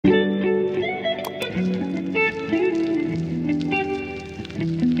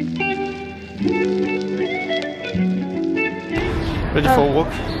ready for a walk?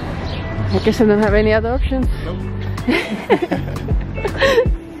 I guess I don't have any other options. Nope.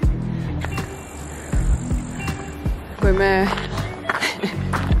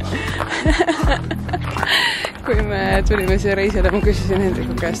 kui me tulime siia reisile, ma küsisin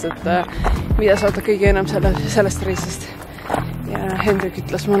Hendriku käest, et mida sa ootad kõige enam sellest reisist. Ja Hendrik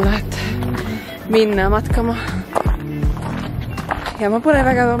ütles mulle, et minna matkama. Ja ma pole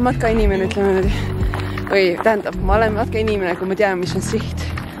väga matkainimene, ütleme nüüd. Või tähendab, ma olen matkainimene, kui ma tean, mis on siht.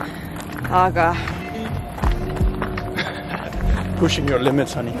 Aga... Pushing your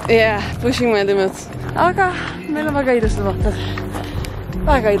limits, honey. Yeah, pushing my limits. Aga meil on väga ilusad vaatad.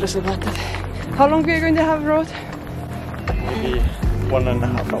 Väga ilusad vaatad. How long are you going to have road? Maybe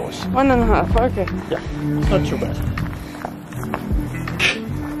 1.5 hours. 1.5, okay. Yeah, it's not too bad.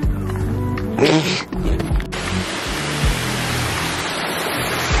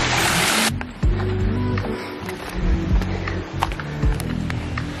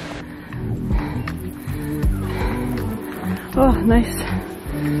 Oh, nice.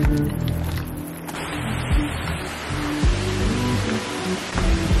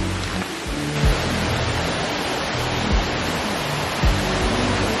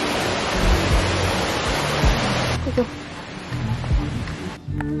 Go.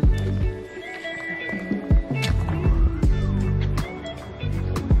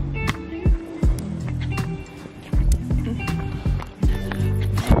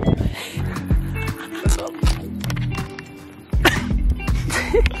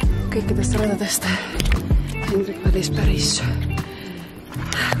 Kõikidest radadest Hendrik valis päris,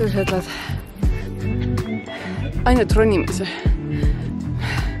 kuidas ütled, ainult ronimise.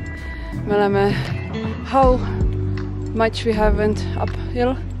 Me oleme, how much we have went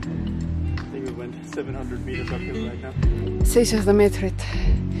uphill? I think we went 700 meters uphill right now. 700 meetrit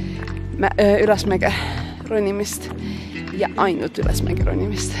ülesmäge ronimist ja ainult ülesmäge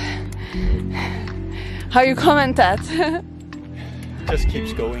ronimist. How you comment that? Just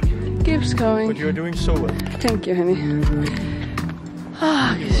keeps going. Keeps going. But you're doing so well. Thank you, honey.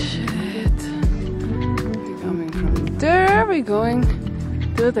 Ah, shit. We're coming from there, we're going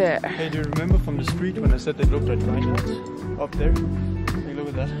to there. Hey, do you remember from the street when I said they looked like vineyards? Up there? Hey, look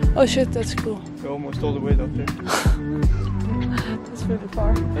at that. Oh shit, that's cool. We're almost all the way up there. That's really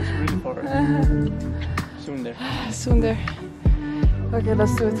far. That's really far. Soon there. Soon there. Okay,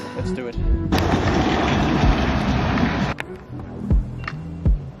 let's do it. Let's do it.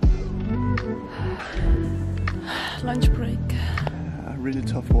 Lunch break. Really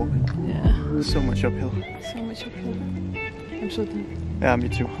tough walk. Yeah. So much uphill. So much uphill. I'm so done. Yeah, me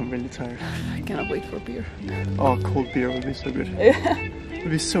too. I'm really tired. I cannot wait for beer. Oh, cold beer would be so good. Yeah. It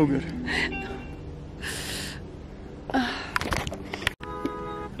would be so good.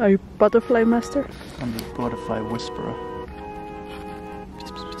 Are you butterfly master? I'm the butterfly whisperer.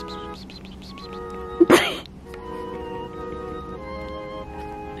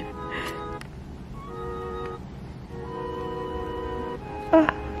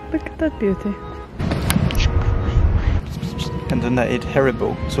 Look at that beauty. And then I ate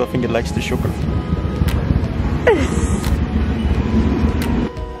Haribo, so I think it likes the sugar.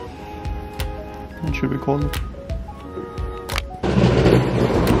 What should we call it?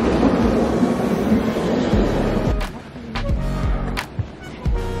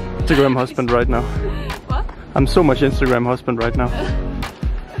 Instagram husband right now. What? I'm so much Instagram husband right now.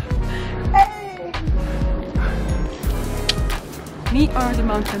 Me or the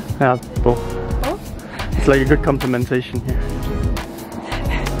mountain? Yeah, both. Oh? It's like a good complementation here.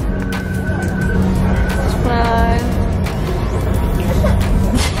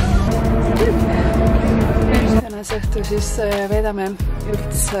 Tänase õhtu siis veedame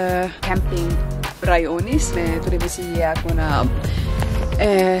üldse camping-rajoonis. Me tulime siia, kuna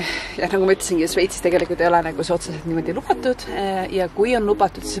ja nagu ma ütlesingi, Sveitšis tegelikult ei ole nagu see otseselt niimoodi lubatud ja kui on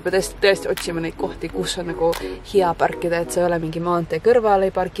lubatud, siis peab tõesti otsima neid kohti, kus on nagu hea parkida, et see ei ole mingi maantee kõrval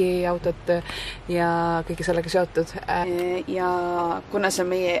ei pargi autot ja kõige sellega seotud. Ja kuna see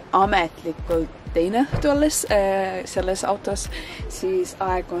on meie ametlikult teine õhtu alles selles autos, siis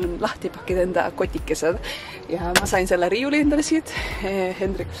aeg on lahti pakkida enda kotikesed ja ma sain selle riiuli endale siit,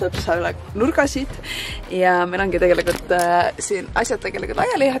 Hendrik saab üle nurga siit ja meil ongi tegelikult siin asjad tegelikult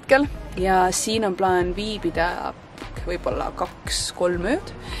laiali hetkel ja siin on plaan viibida võib-olla 2-3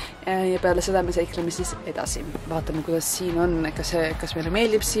 ööd ja peale seda me seikleme siis edasi. Vaatame, kuidas siin on, kas meile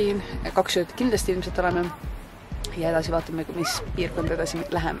meeldib siin, 2 ööd kindlasti ilmselt oleme ja edasi vaatame, mis piirkonda edasi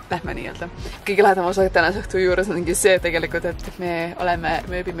lähme nii-öelda. Kõige lähedam osa tänase õhtu juures ongi see tegelikult, et me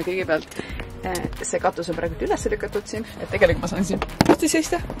ööbime kõigepealt, see katus on praegu üles lükatud siin, et tegelikult ma saan siin püsti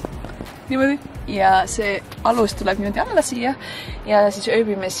seista niimoodi ja see alus tuleb niimoodi alla siia ja siis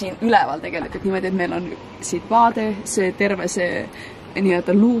ööbime siin üleval tegelikult niimoodi, et meil on siit vaade, see terve see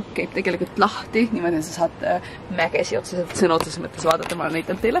nii-öelda luuk käib tegelikult lahti, niimoodi sa saad mägesi otseselt sõna otseses mõttes vaadata, ma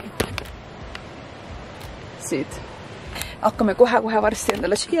näitan teile. Siit. Hakkame kohe varsti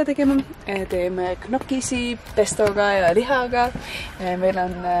endale süüa tegema, teeme knokisi pestoga ja lihaga, meil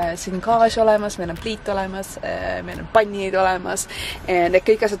on siin gaas olemas, meil on pliit olemas, meil on pannid olemas, need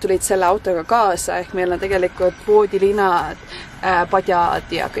kõik asjad tulid selle autoga kaasa, ehk meil on tegelikult voodilinad,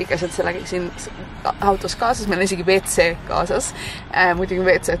 padjad ja kõik asjad sellega siin autos kaasas, meil on isegi WC kaasas, muidugi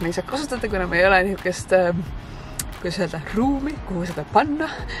WC, et me ei saa kasutada, kuna me ei ole niisugust kuidas öelda, ruumi, kuhu seda panna,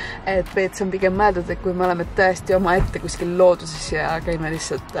 et WC on pigem mõeldud, et kui me oleme tõesti oma ette kuskil looduses ja käime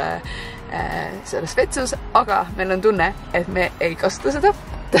lihtsalt selles vetsus, aga meil on tunne, et me ei kasuta seda.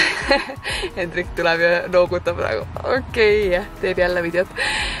 Hendrik tuleb ja noogutab praegu. Okei, teeb jälle videot.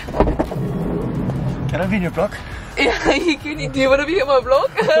 Can I be in your blog? Yeah, do you want to be in my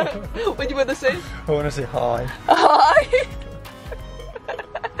blog? What do you want to say? I want to say hi. Hi!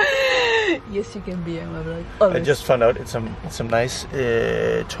 Yes, you can be in my blog. Always. I just found out it's some nice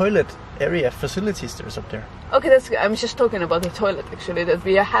toilet area facilities there's up there. Okay, that's good. I'm just talking about the toilet actually, that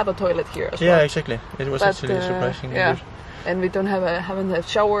we have a toilet here as well. Yeah, exactly. It was actually surprisingly good. And we don't haven't had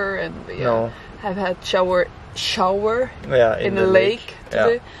shower, and we No. have had shower in the lake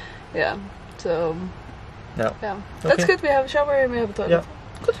today. Yeah. So Yeah. That's Okay. good. We have a shower and we have a toilet. Yeah.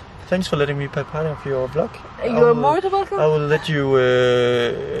 Good. Thanks for letting me be part of your vlog. You're more than welcome. I will let you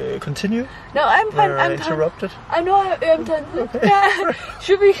continue. No, I'm fine. Where I'm I interrupted. I know I'm done. Okay. Yeah.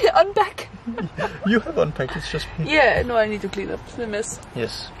 Should we unpack? You have unpacked. It's just me. Yeah. No, I need to clean up the mess.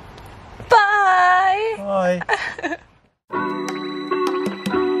 Yes. Bye. Bye.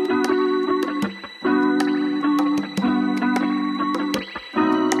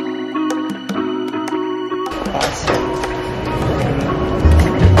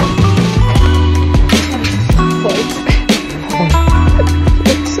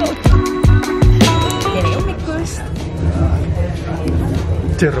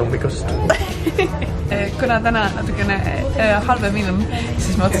 Tere hommikust! Kuna täna natukene halvem ilm,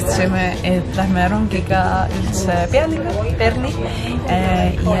 siis me otsustasime, et lähme rongiga üldse pealinna, Berni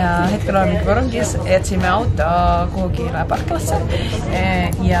ja hetkel oleme juba rongis, jätsime auto kuhugi parklasse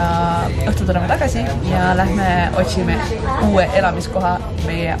ja õhtul tuleme tagasi ja lähme otsime uue elamiskoha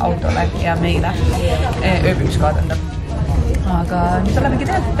meie autole ja meile ööbimiskohad enda. Aga nüüd olemegi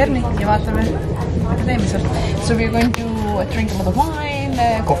teel Berni ja vaatame, mida teeme seal. So we're going to drink a lot of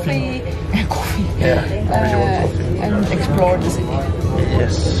wine, coffee. Yeah, really want coffee. And explore the city.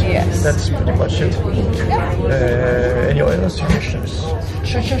 Yes. That's pretty much it. Yeah. Any other suggestions?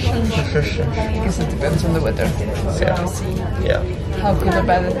 I guess it depends on the weather. So Yeah. we'll see Yeah. how good or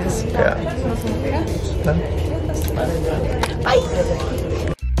bad it is. Yeah. Yeah. That's the plan. Bye!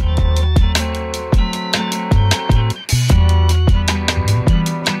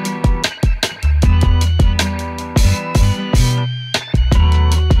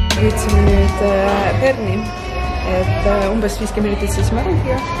 Jõudsime nüüd Berni, et umbes 50 minutit siis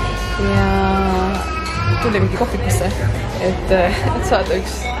rongiga ja tulimegi kohvikusse, et saada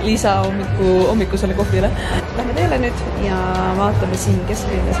üks lisa hommikusele kohvile. Lähme teele nüüd ja vaatame siin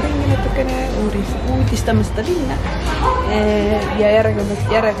kesklinnas ringi natukene, uudistame seda linna ja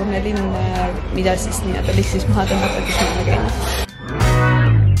järjekordne linn, mida siis nii-öelda listis maha tõmmata, kus me käime.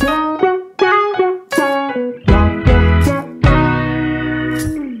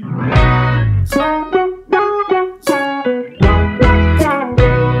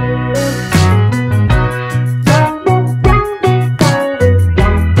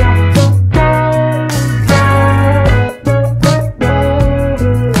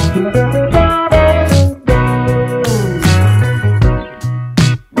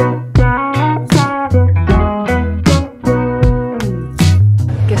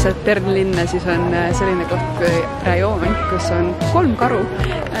 Berni linna siis on selline koht kui rajoon, kus on 3 karu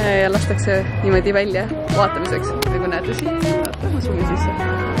ja lastakse niimoodi välja vaatamiseks. Nagu näete siin, vaatame suvi sisse.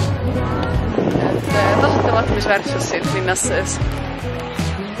 Et tasuta vaatamisväärsus siin linnas sees.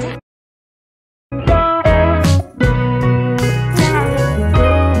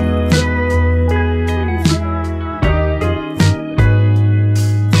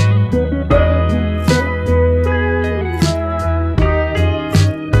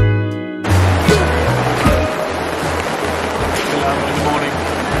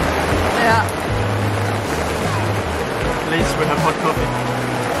 At least we have hot coffee.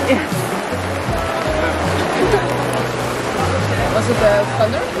 Yeah. Was it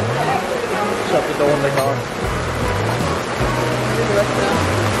thunder? Shut the door on the car.